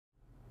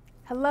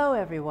Hello,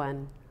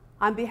 everyone.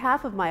 On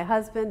behalf of my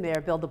husband, Mayor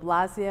Bill de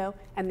Blasio,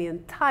 and the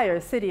entire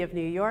city of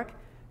New York,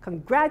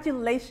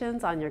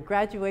 congratulations on your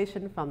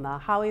graduation from the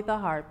Howie the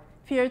Harp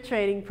Peer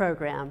Training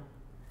Program.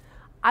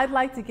 I'd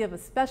like to give a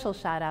special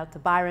shout out to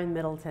Byron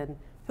Middleton,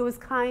 who was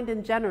kind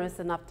and generous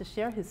enough to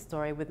share his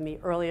story with me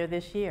earlier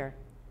this year.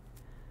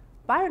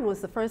 Byron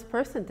was the first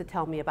person to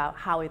tell me about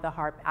Howie the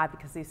Harp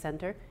Advocacy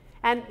Center,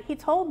 and he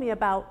told me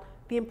about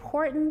the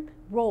important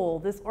role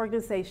this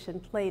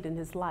organization played in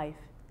his life.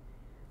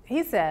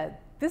 He said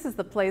this is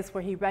the place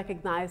where he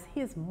recognized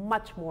he is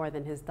much more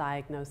than his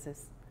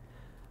diagnosis.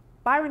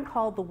 Byron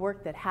called the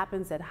work that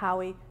happens at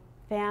Howie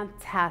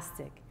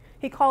fantastic.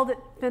 He called it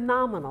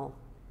phenomenal.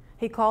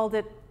 He called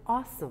it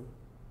awesome,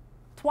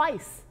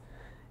 twice.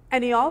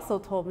 And he also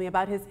told me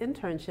about his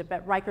internship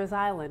at Rikers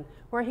Island,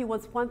 where he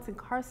was once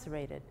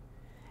incarcerated.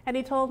 And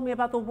he told me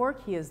about the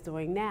work he is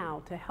doing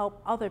now to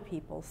help other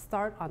people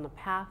start on the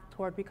path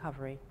toward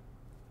recovery.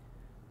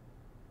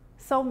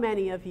 So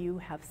many of you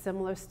have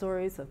similar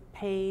stories of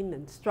pain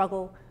and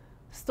struggle,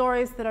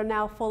 stories that are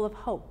now full of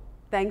hope,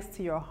 thanks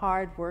to your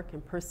hard work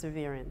and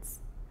perseverance.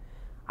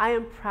 I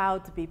am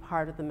proud to be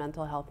part of the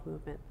mental health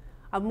movement,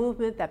 a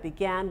movement that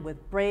began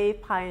with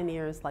brave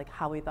pioneers like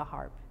Howie the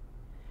Harp.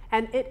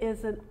 And it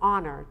is an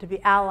honor to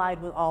be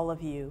allied with all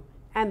of you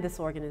and this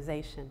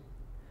organization.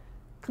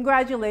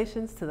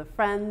 Congratulations to the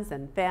friends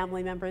and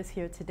family members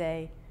here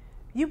today.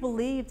 You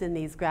believed in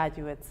these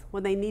graduates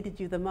when they needed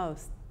you the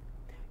most.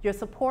 Your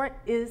support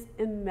is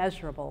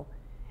immeasurable,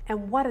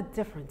 and what a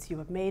difference you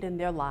have made in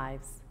their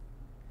lives.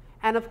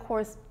 And of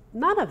course,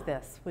 none of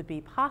this would be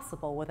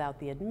possible without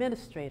the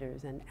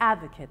administrators and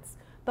advocates,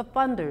 the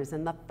funders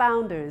and the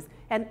founders,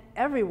 and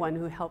everyone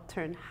who helped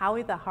turn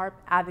Howie the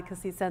Harp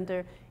Advocacy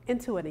Center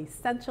into an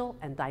essential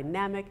and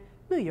dynamic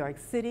New York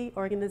City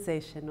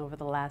organization over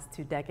the last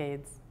 2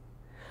 decades.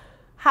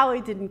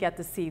 Howie didn't get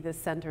to see this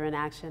center in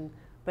action,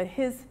 but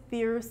his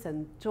fierce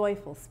and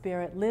joyful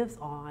spirit lives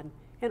on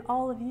in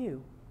all of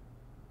you.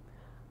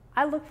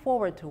 I look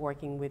forward to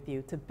working with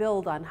you to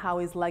build on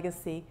Howie's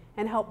legacy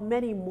and help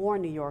many more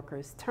New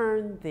Yorkers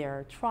turn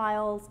their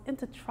trials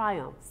into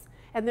triumphs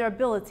and their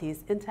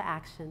abilities into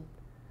action.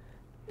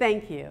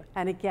 Thank you,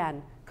 and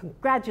again,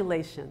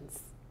 congratulations.